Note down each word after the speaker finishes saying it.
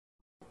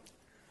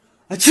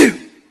Achoo!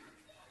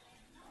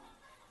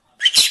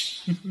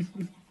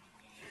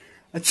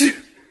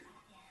 Achoo!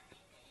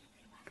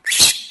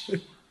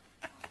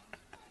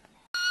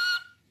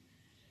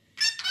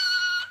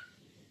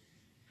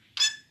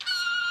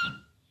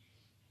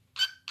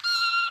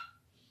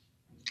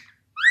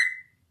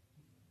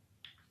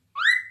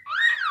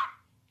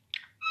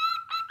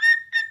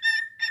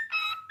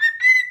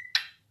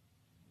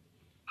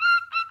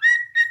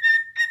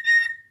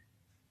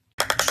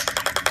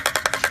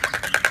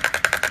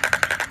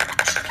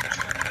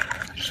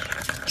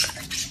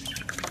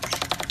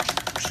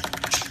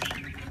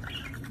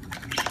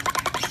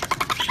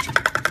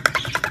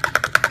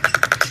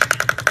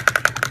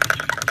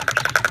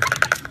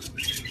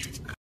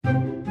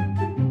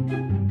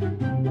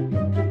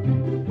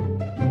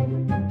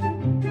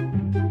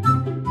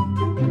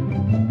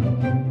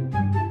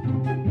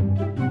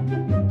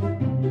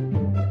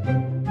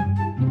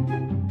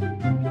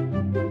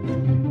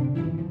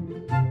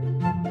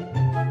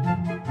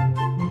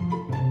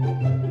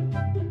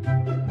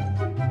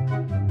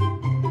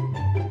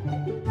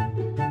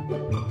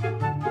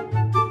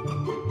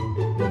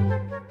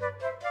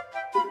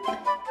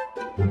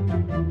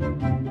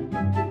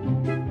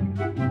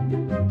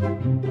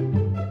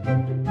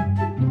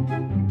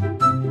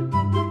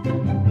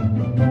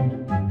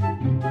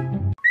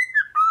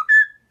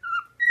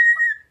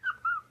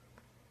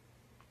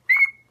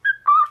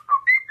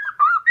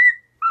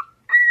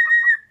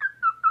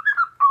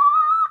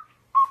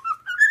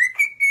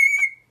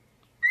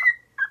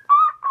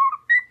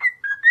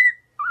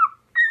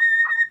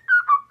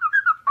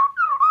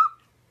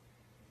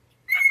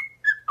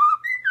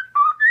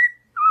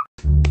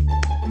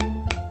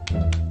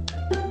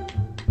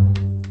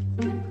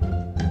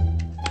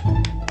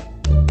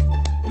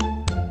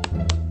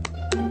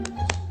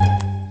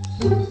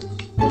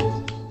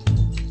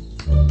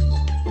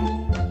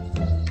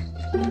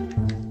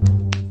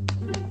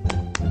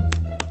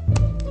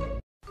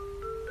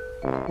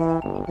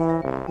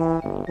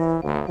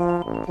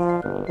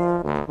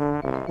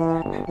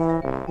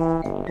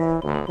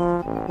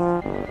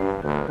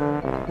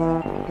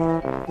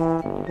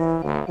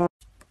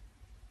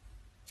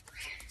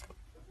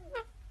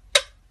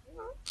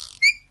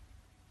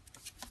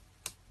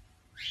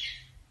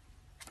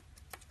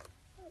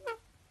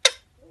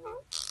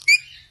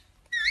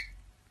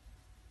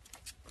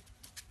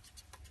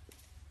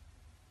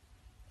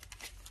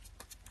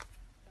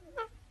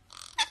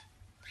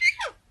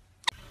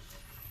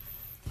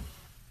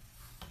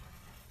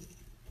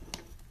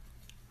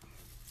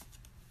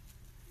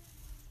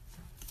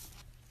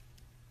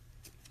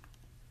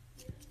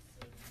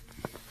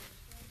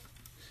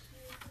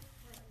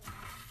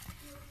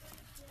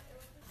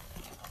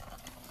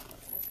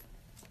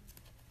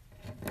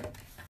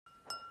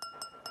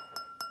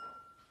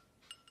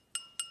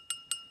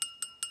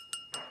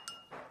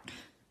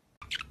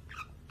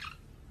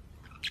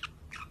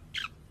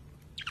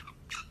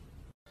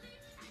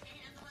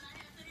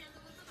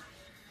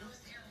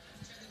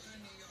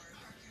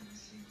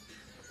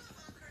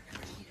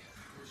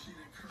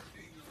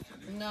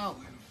 No,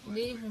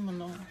 leave him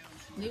alone.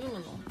 Leave him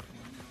alone.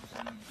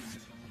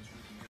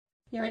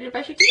 You ready to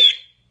brush your teeth?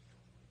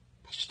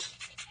 Brush your teeth.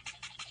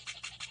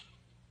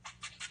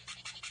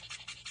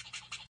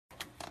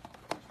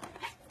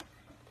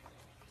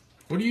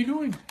 What are you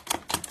doing?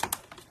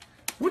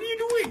 What are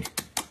you doing?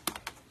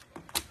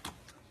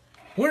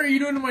 What are you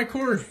doing to my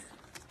cord?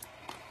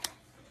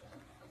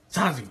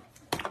 Sazu.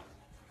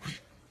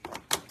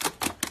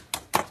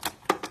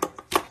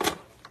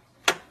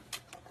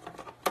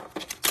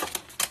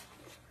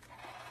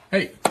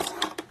 Hey.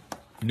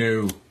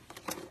 No.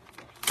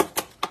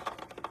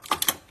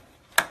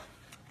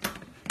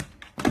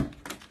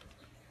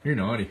 You're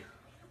naughty.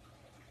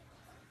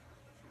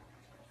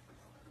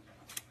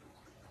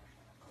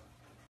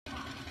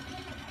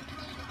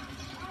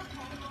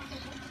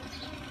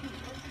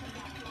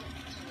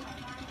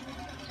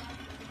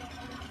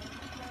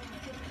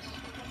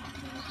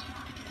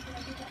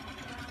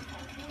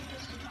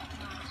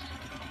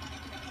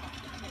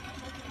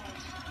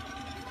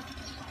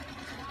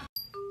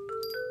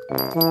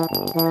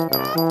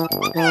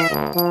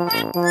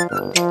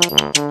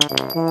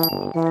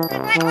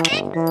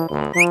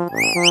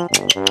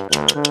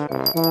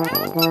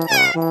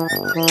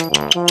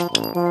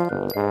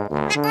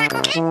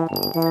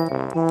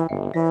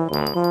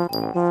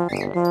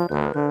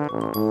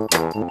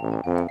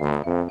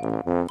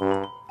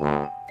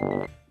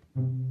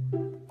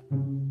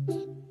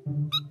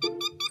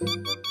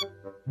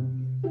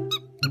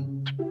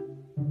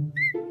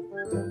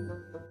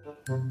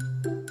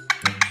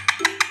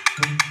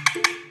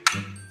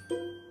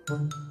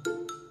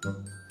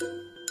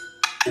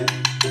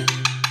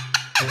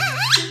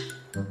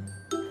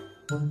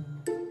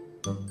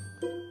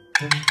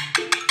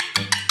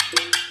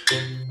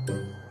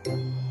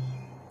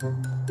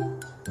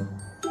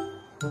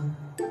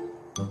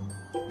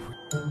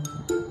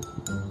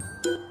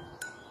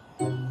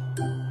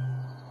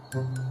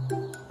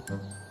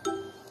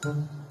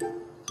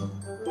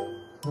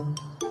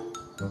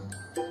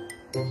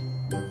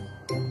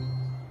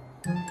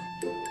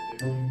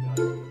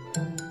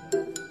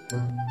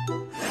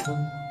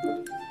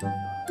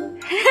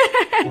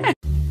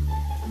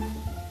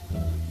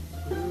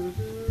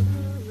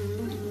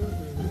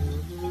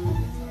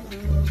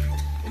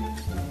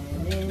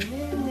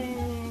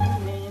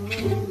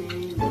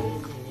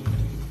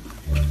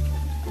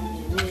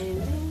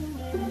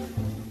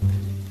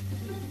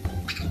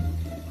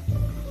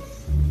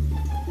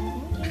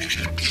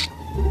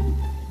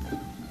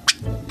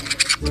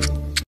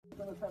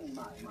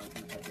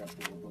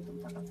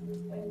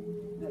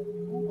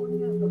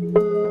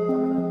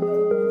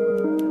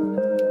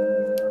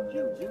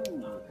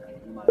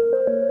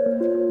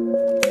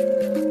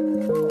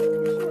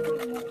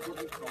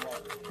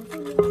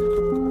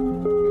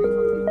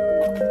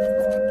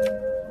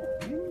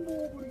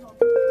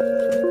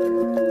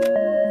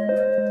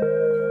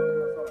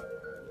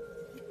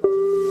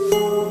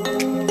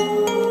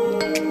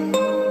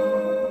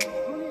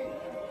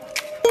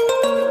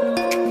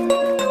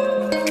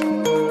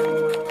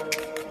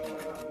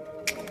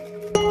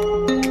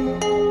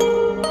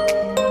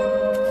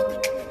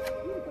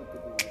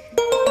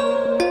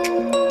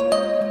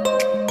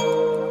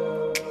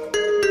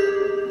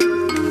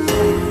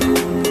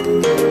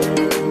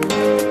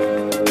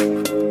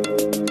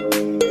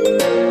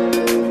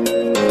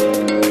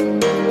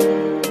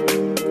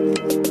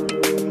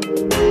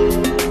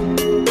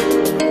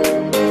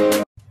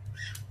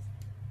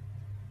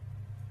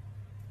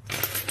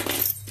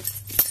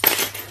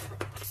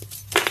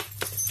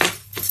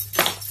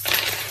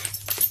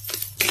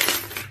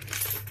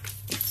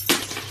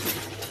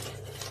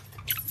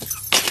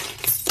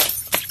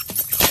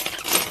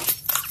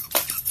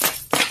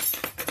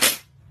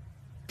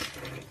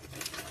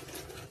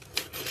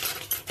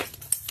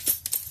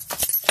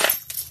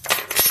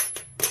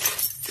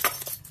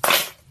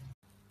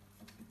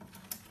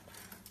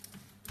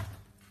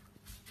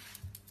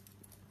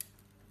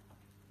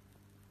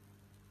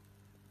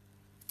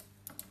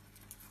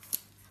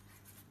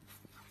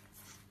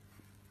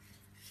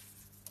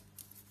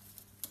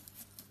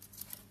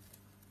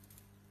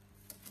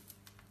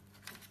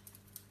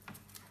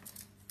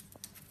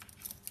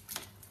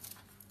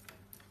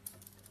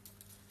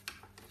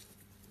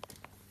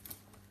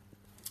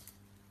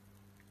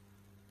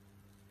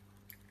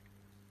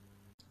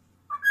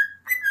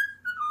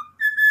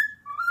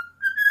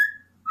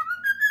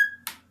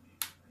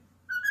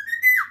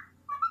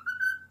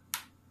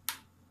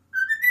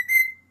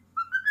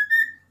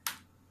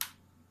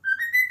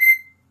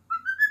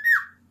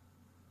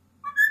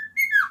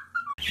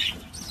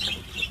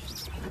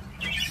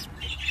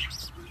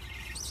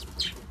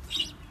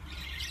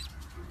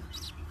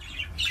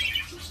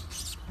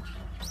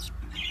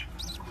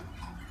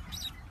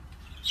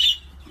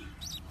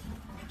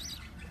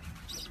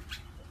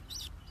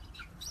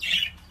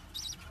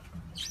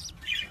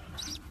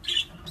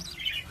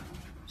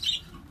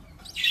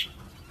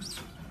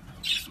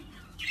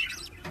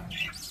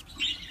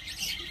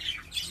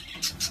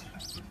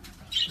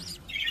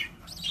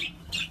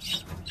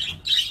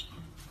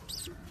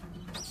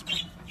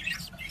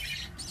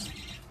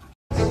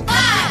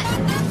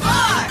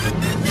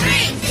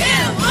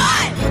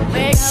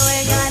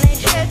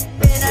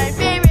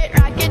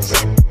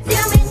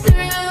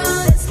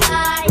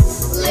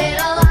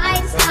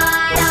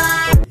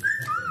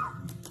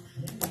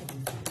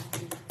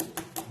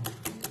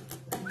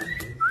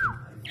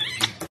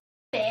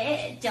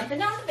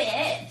 Jumping on the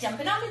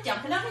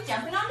bed,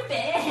 jumping on the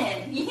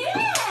bed.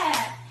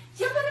 Yeah!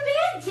 Jump on the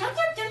bed, jump.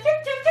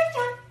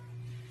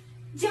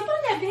 Jump on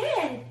that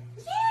bed.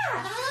 Yeah!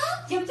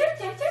 Jump.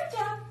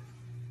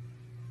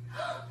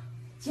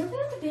 Jumping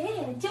on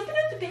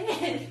the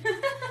bed.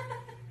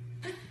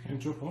 And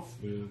jump off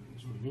the bed.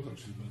 That's what it looks like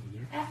she's about to do.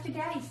 After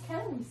Daddy's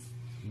toes.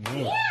 No.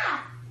 Yeah!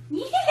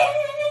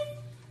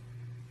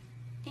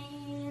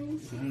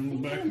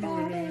 And back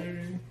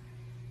away.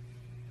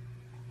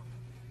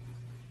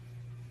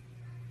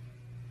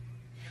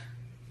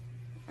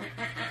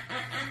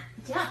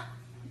 Jump.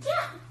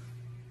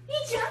 You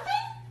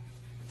jumping?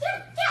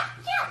 Jump.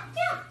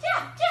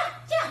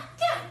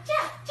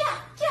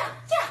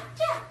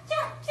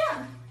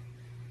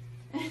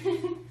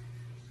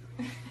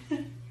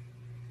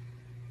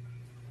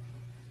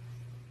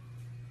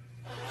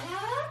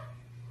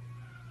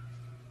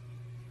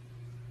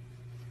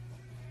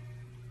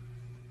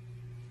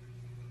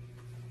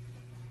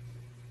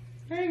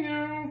 Hey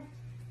now.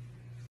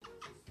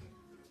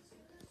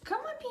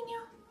 Come on, Pino.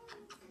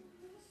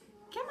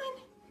 Come on.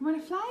 You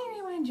want to fly or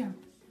you want to jump?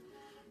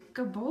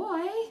 Good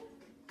boy.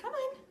 Come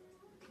on.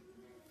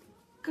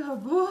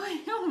 Good boy.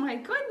 Oh my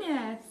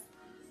goodness.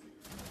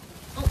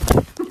 Oh.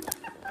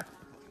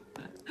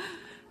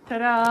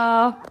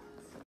 Ta-da.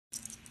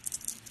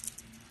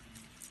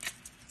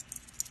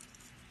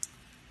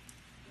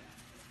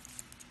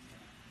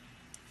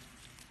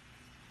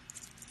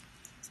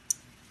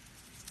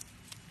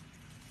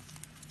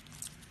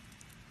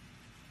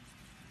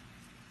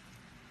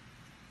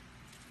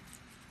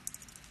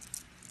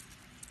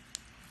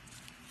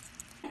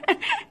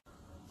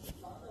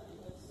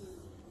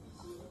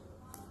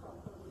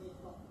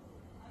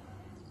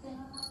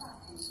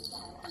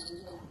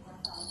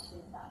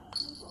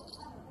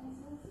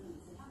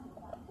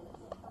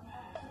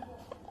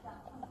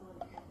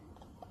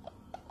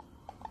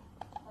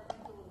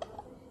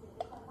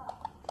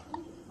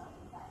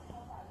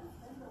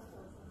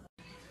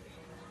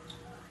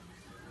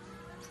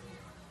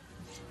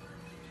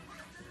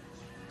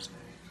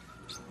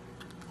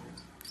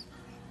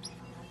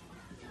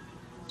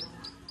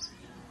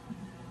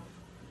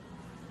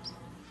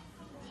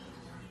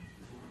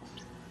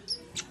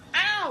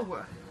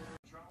 go.